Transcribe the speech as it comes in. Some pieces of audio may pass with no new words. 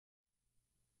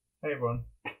Hey everyone,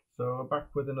 so back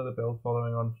with another build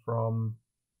following on from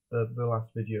the last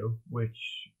video, which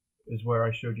is where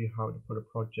I showed you how to put a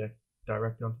project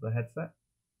directly onto the headset.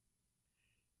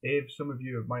 If some of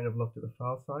you might have looked at the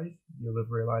file size, you'll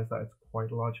have realized that it's quite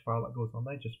a large file that goes on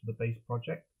there just for the base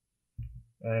project.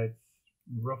 It's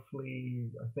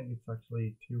roughly, I think it's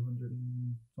actually 200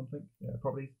 and something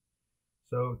properties.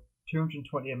 So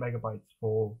 228 megabytes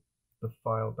for the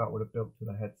file that would have built to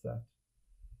the headset.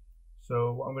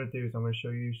 So what I'm going to do is I'm going to show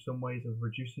you some ways of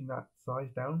reducing that size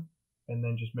down and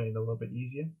then just making it a little bit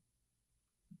easier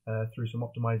through some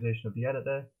optimization of the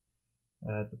editor,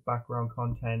 the background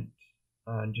content,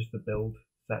 and just the build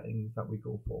settings that we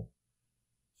go for.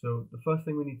 So the first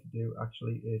thing we need to do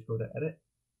actually is go to edit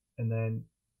and then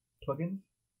plugins.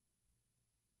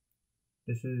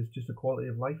 This is just a quality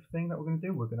of life thing that we're going to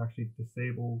do. We're going to actually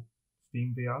disable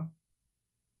Steam VR.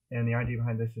 And the idea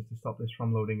behind this is to stop this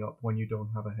from loading up when you don't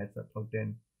have a headset plugged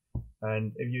in.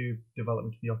 And if you develop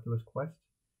into the Oculus Quest,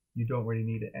 you don't really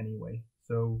need it anyway.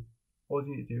 So all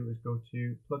you need to do is go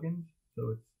to plugins. So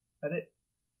it's edit,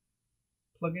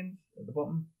 plugins at the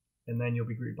bottom, and then you'll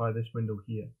be greeted by this window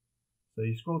here. So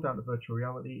you scroll down to virtual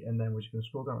reality, and then we're just going to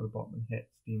scroll down to the bottom and hit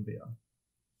Steam VR.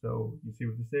 So you see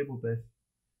we've disabled this,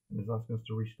 and it's asking us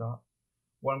to restart.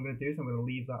 What I'm going to do is I'm going to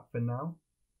leave that for now.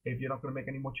 If you're not going to make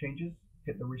any more changes,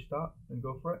 hit the restart and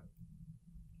go for it.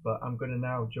 But I'm going to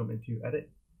now jump into edit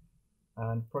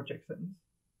and project settings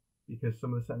because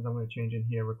some of the settings I'm going to change in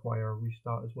here require a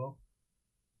restart as well.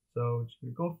 So just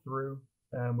going to go through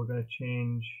and we're going to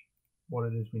change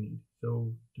what it is we need.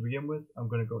 So to begin with, I'm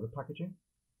going to go to packaging,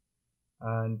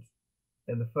 and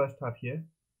in the first tab here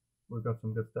we've got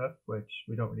some good stuff which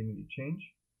we don't really need to change,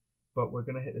 but we're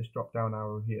going to hit this drop down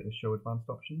arrow here to show advanced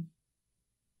options.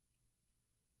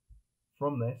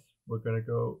 From this, we're going to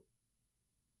go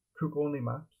cook only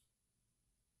maps.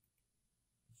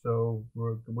 So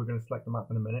we're going to select the map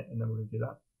in a minute, and then we're going to do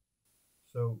that.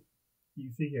 So you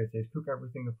can see here it says cook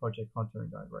everything the project content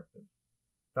directive.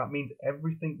 That means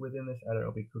everything within this editor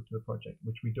will be cooked to the project,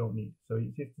 which we don't need. So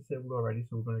you see it's disabled already,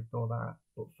 so we're going to ignore that.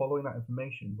 But following that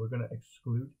information, we're going to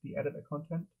exclude the editor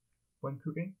content when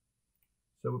cooking.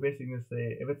 So we're basically going to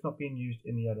say if it's not being used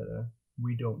in the editor,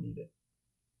 we don't need it.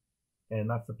 And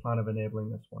that's the plan of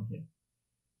enabling this one here.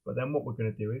 But then what we're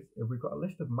going to do is, if we've got a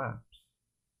list of maps,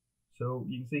 so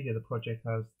you can see here the project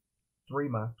has 3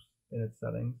 maps in its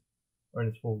settings, or in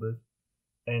its folders,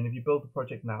 and if you build the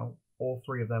project now, all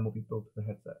 3 of them will be built to the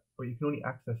headset. But you can only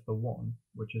access the one,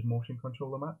 which is motion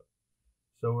controller map.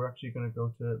 So we're actually going to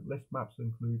go to list maps to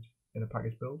include in a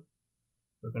package build.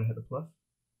 We're going to hit the plus,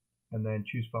 and then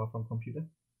choose file from computer.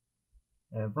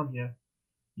 And from here,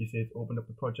 you see it's opened up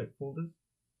the project folders.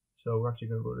 So we're actually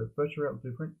going to go to Virtual Reality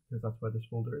Blueprint because that's where this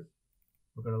folder is.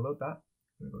 We're going to load that.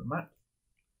 We're going to go to Maps.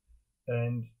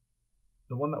 And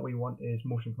the one that we want is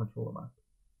Motion Controller Map.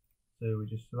 So we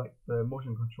just select the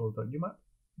Motion Controller.umap.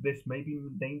 This may be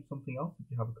named something else if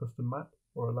you have a custom map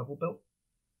or a level built,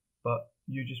 but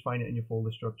you just find it in your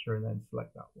folder structure and then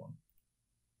select that one.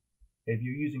 If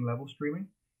you're using level streaming,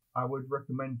 I would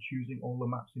recommend choosing all the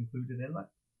maps included in that.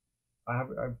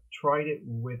 I've tried it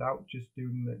without just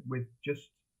doing that, with just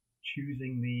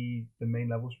choosing the main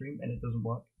level stream, and it doesn't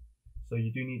work. So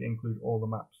you do need to include all the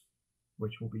maps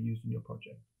which will be used in your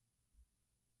project.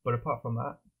 But apart from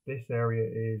that, this area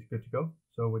is good to go.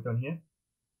 So we're done here.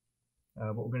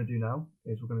 What we're going to do now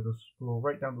is we're going to go scroll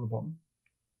right down to the bottom,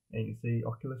 and you can see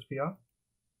Oculus VR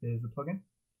is the plugin.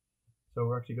 So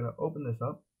we're actually going to open this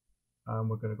up, and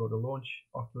we're going to go to launch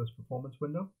Oculus Performance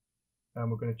window, and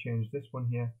we're going to change this one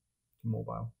here to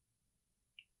mobile.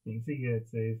 You can see here it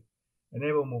says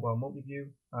enable mobile multi-view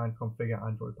and configure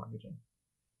Android packaging.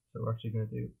 So we're actually going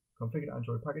to do configure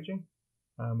Android packaging,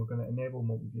 and we're going to enable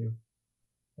multi-view.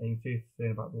 And you can see it's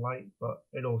saying about the light, but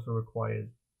it also requires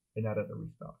an editor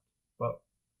restart. But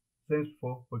same as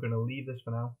before, we're going to leave this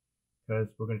for now because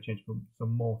we're going to change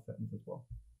some more settings as well.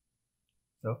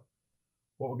 So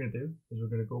what we're going to do is we're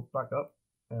going to go back up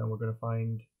and we're going to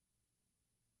find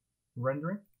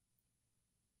rendering.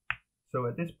 So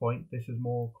at this point, this is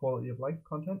more quality of life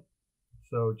content.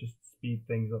 So just speed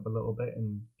things up a little bit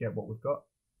and get what we've got.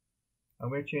 I'm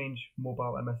going to change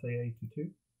mobile MSAA to 2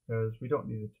 because we don't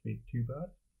need it to be too bad.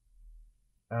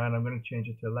 And I'm going to change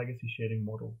it to legacy shading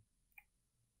model.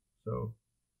 So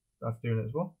that's doing it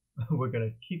as well. We're going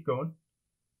to keep going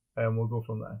and we'll go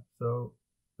from there. So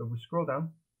if we scroll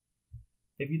down,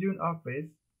 if you're doing ArcBase,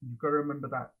 you've got to remember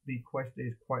that the Quest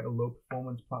is quite a low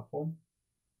performance platform,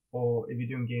 or if you're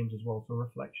doing games as well. So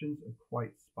reflections are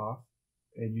quite sparse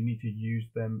and you need to use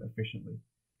them efficiently.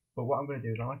 But what I'm going to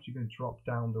do is I'm actually going to drop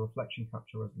down the reflection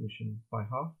capture resolution by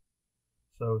half.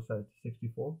 So set it to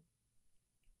 64.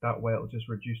 That way it'll just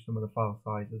reduce some of the file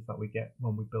sizes that we get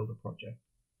when we build a project.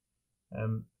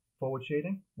 Forward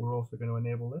shading, we're also going to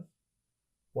enable this.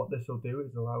 What this will do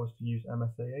is allow us to use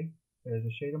MSAA as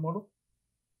a shader model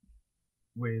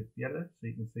with the editor. So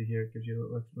you can see here it gives you a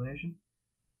little explanation.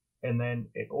 And then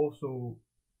it also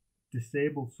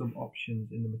disables some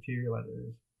options in the material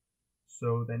editors,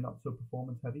 so they're not so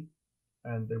performance heavy,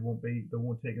 and they won't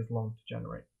take as long to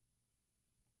generate.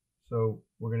 So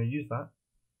we're going to use that,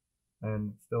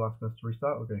 and it's still asking us to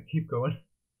restart. We're going to keep going.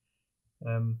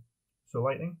 So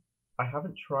lighting, I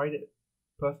haven't tried it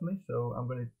personally, so I'm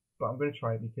going to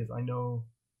try it because I know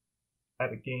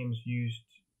Epic Games used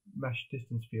mesh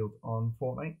distance fields on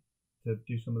Fortnite to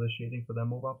do some of the shading for their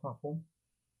mobile platform.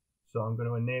 So I'm going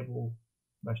to enable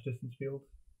mesh distance fields,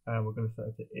 and we're going to set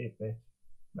it to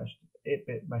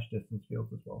 8-bit mesh distance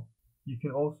fields as well. You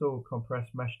can also compress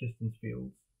mesh distance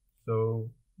fields, so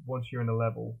once you're in a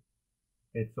level,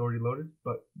 it's already loaded,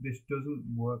 but this doesn't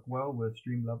work well with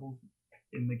stream levels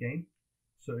in the game.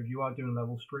 So if you are doing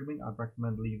level streaming, I'd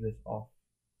recommend leave this off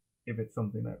if it's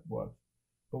something that works.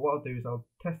 But what I'll do is I'll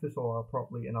test this all out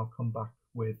properly, and I'll come back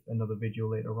with another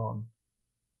video later on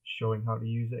showing how to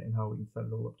use it and how we can set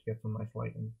it all up to get some nice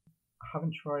lighting. I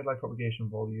haven't tried light propagation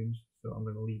volumes, so I'm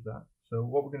going to leave that. So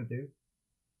what we're going to do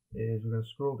is we're going to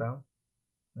scroll down,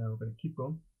 and we're going to keep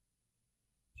going.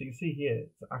 So you can see here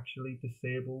it's actually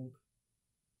disabled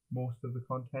most of the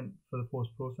content for the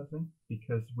post-processing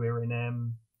because we're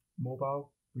in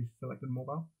mobile. We selected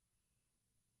mobile.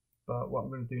 But what I'm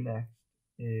going to do next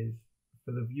is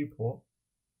for the viewport,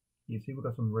 you see we've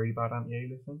got some really bad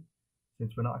anti-aliasing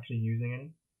since we're not actually using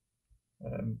any.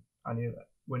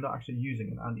 We're not actually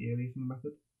using an anti-aliasing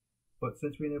method, but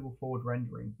since we enable forward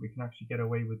rendering, we can actually get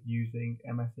away with using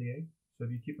MSAA. So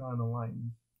if you keep an eye on the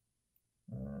lines,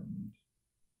 and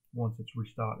once it's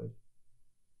restarted,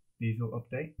 these will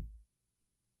update.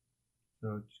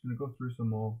 So just going to go through some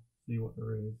more, see what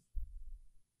there is.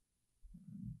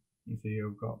 You see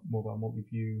you've got mobile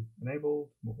multi-view enabled,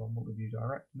 mobile multi-view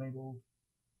direct enabled.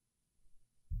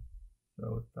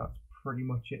 So that's pretty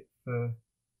much it for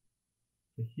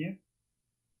here.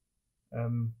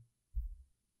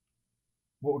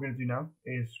 What we're going to do now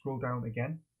is scroll down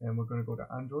again, and we're going to go to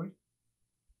Android.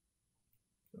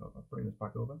 So I'll bring this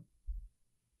back over.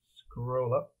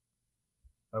 Scroll up.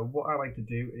 What I like to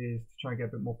do is to try and get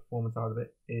a bit more performance out of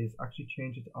it is actually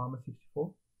change it to Armor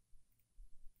 64.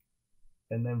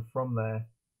 And then from there,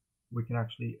 we can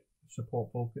actually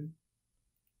support Vulkan,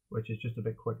 which is just a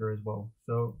bit quicker as well.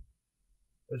 So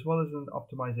as well as an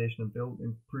optimization and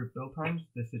improved build times,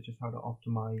 this is just how to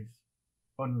optimize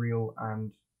Unreal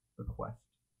and the Quest.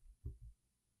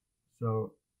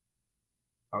 So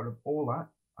out of all that,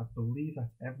 I believe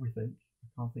that's everything. I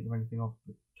can't think of anything off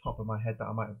the top of my head that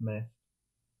I might have missed.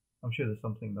 I'm sure there's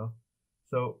something though.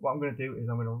 So what I'm going to do is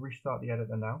I'm going to restart the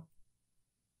editor now.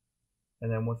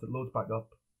 And then once it loads back up,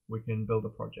 we can build a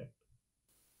project.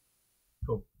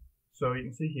 Cool. So you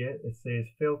can see here, it says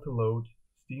failed to load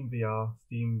Steam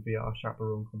VR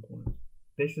chaperone component.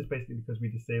 This is basically because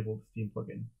we disabled the Steam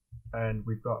plugin and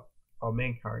we've got our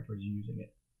main character is using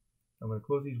it. I'm going to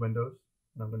close these windows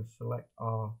and I'm going to select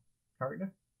our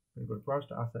character. I'm going to go to browse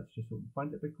to assets just so we can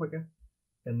find it a bit quicker,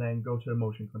 and then go to the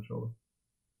motion controller.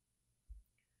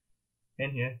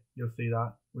 In here, you'll see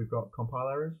that we've got compile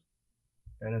errors,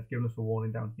 and it's given us a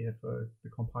warning down here for the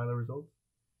compiler results.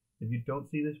 If you don't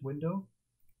see this window,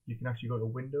 you can actually go to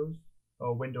Windows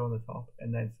or Window on the top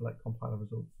and then select compiler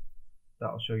results.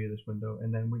 That'll show you this window,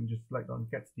 and then we can just select on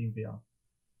Get Steam VR.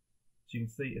 So you can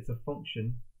see it's a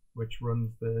function which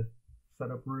runs the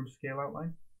setup room scale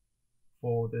outline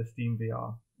for the Steam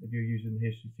VR if you're using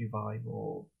HTC Vive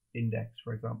or Index,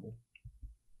 for example.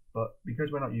 But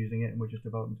because we're not using it and we're just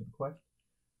developing to the Quest,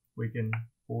 we can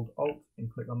hold Alt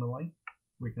and click on the line.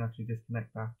 We can actually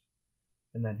disconnect that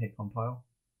and then hit compile.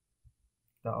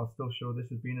 That'll still show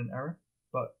this as being an error,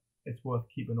 but it's worth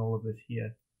keeping all of this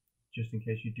here just in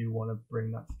case you do want to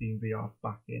bring that Steam VR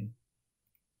back in.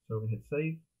 So we hit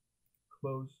save,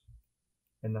 close,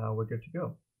 and now we're good to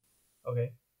go.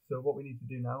 Okay, so what we need to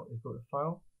do now is go to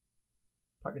File,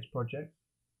 Package Projects,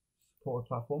 Supported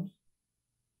Platforms.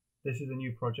 This is a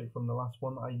new project from the last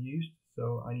one that I used,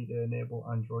 so I need to enable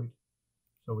Android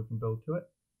so we can build to it.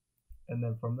 And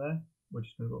then from there, we're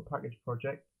just going to go Package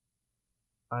Project,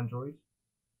 Android,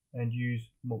 and use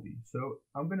multi. So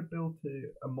I'm going to build to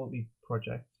a multi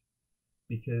project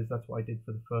because that's what I did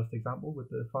for the first example with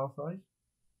the file size.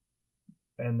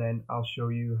 And then I'll show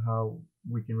you how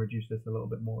we can reduce this a little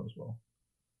bit more as well.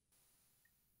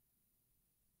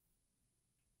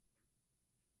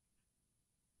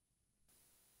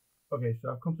 Okay,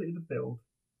 so I've completed the build,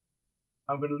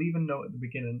 I'm going to leave a note at the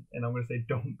beginning and I'm going to say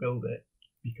don't build it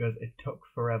because it took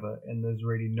forever and there's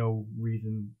really no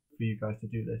reason for you guys to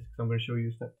do this because I'm going to show you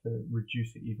a step to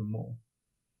reduce it even more.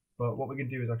 But what we can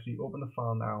do is actually open the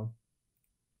file now,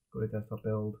 go to desktop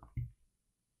build.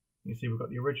 You see we've got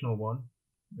the original one,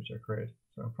 which I created.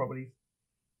 So in properties,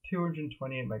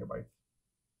 228 megabytes.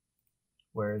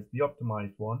 Whereas the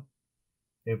optimized one,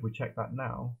 if we check that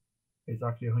now, is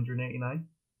actually 189.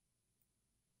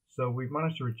 So we've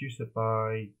managed to reduce it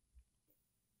by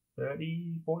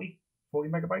 40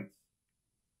 megabytes,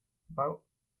 about.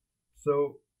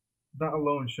 So that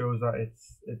alone shows that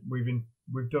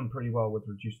we've done pretty well with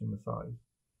reducing the size.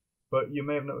 But you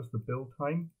may have noticed the build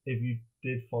time, if you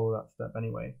did follow that step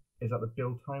anyway, is that the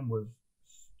build time was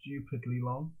stupidly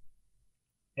long.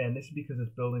 And this is because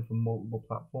it's building for multiple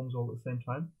platforms all at the same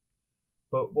time.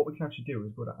 But what we can actually do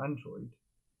is go to Android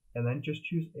and then just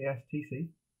choose ASTC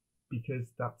because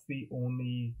that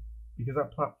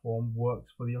platform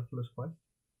works for the Oculus Quest.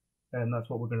 And that's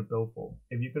what we're going to build for.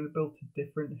 If you're going to build to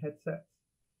different headsets,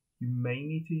 you may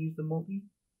need to use the multi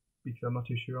because I'm not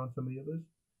too sure on some of the others.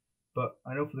 But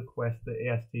I know for the Quest, the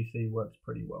ASTC works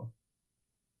pretty well.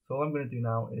 So all I'm going to do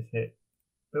now is hit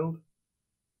build.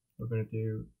 We're going to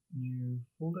do new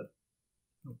folder.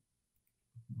 Oh,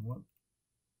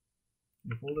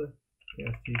 new folder,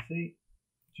 ASTC,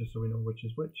 just so we know which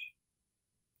is which.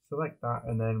 Select that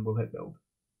and then we'll hit build.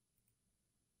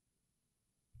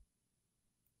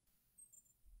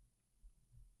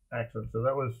 Excellent, so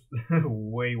that was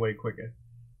way quicker.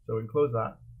 So we can close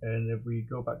that, and if we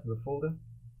go back to the folder,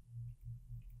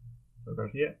 so go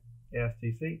here,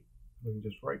 ASTC, we can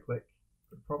just right click,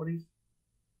 go to properties,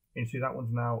 and you see that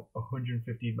one's now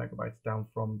 150 megabytes down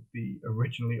from the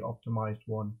originally optimized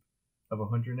one of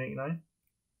 189.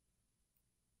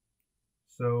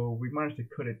 So we've managed to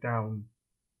cut it down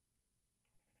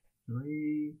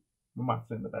my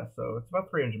maths in the best, so it's about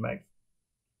 300 megs.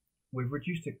 We've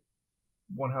reduced it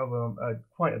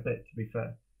quite a bit, to be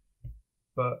fair,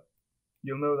 but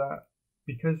you'll know that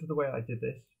because of the way I did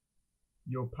this,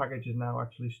 your package is now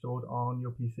actually stored on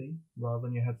your PC rather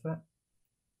than your headset.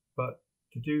 But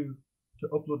to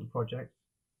upload the project,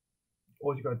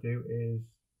 all you got to do is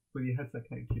with your headset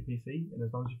connected to your PC, and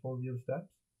as long as you follow the other steps,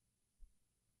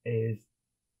 is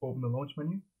open the launch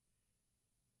menu.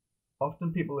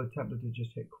 Often people are tempted to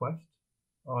just hit Quest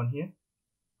on here.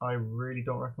 I really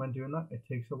don't recommend doing that. It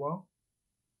takes a while.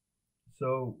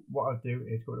 So what I'll do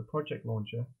is go to Project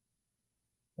Launcher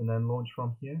and then launch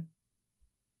from here.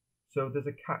 So there's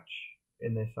a catch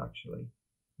in this actually,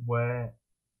 where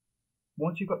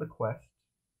once you've got the Quest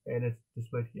and it's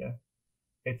displayed here,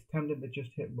 it's tempting to just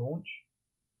hit launch.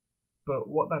 But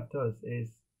what that does is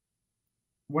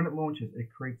when it launches,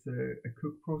 it creates a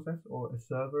cook process or a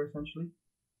server essentially,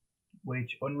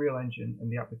 which Unreal Engine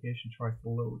and the application tries to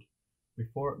load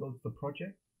before it loads the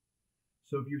project.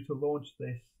 So if you were to launch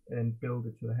this and build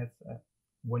it to the headset,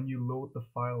 when you load the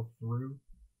file through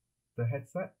the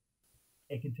headset,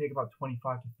 it can take about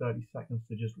 25 to 30 seconds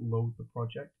to just load the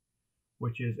project,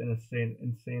 which is an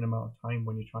insane amount of time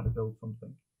when you're trying to build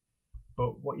something.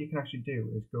 But what you can actually do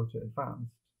is go to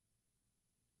Advanced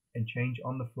and change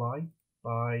on the fly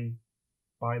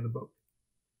by the book.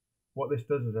 What this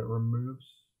does is it removes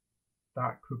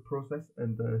that cook process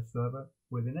and the server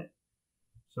within it.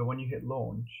 So when you hit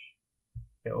launch,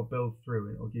 it'll build through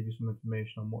and it'll give you some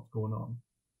information on what's going on.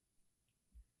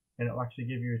 And it'll actually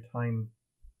give you a time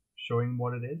showing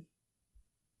what it is.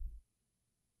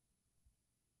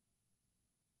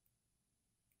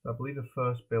 So I believe the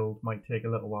first build might take a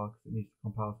little while because it needs to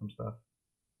compile some stuff.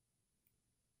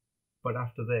 But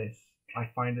after this, I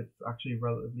find it's actually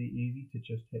relatively easy to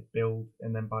just hit build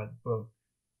and then buy the book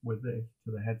with this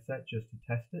to the headset just to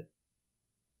test it.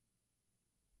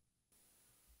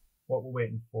 What we're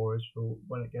waiting for is for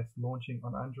when it gets launching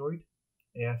on Android,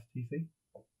 ASTC.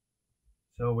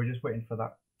 So we're just waiting for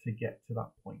that to get to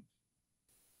that point.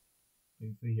 You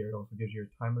can see here it also gives you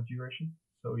a timer duration,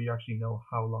 so you actually know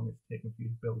how long it's taken for you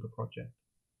to build a project.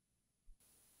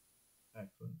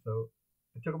 Excellent. So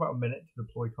it took about a minute to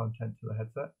deploy content to the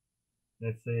headset, and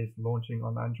it says launching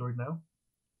on Android now.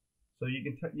 So you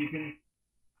can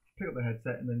pick up the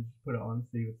headset and then just put it on,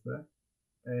 see if it's there,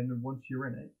 and once you're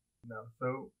in it. No.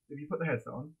 So if you put the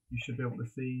headset on, you should be able to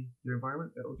see your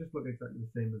environment. It'll just look exactly the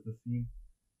same as the scene,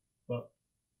 but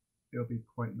it'll be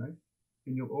quite nice.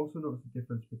 And you'll also notice the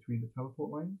difference between the teleport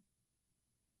lines.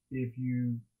 If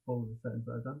you follow the settings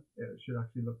that I've done, it should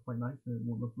actually look quite nice and it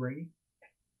won't look grainy.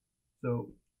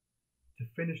 So to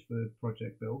finish the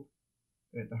project build,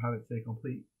 to have it say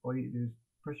complete, all you need to do is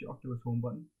press your Oculus home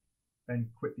button and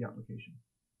quit the application.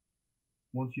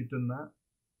 Once you've done that,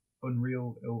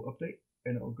 Unreal will update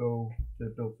and it'll go to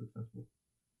build successful.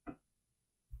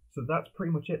 So that's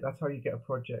pretty much it. That's how you get a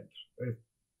project,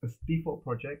 a default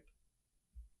project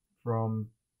from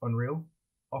Unreal,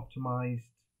 optimized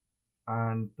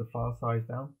and the file size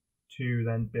down to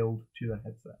then build to the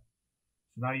headset.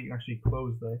 So now you can actually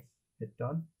close this, hit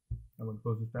done, and we'll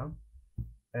close this down,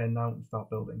 and now we can start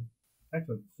building.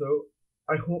 Excellent. So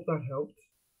I hope that helped.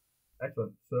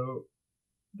 Excellent. So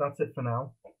that's it for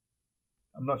now.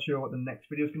 I'm not sure what the next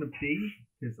video is going to be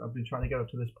because I've been trying to get up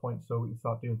to this point so we can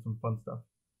start doing some fun stuff.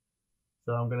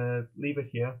 So I'm going to leave it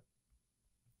here.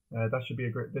 This should be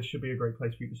a great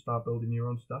place for you to start building your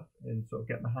own stuff and sort of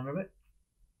get the hang of it.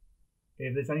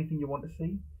 If there's anything you want to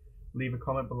see, leave a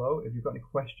comment below. If you've got any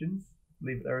questions,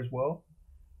 leave it there as well.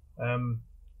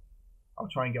 I'll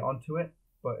try and get onto it,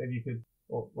 but if you could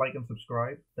like and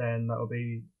subscribe, then that will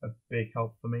be a big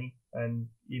help for me, and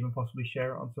even possibly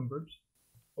share it on some groups.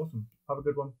 Awesome. Have a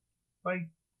good one. Bye.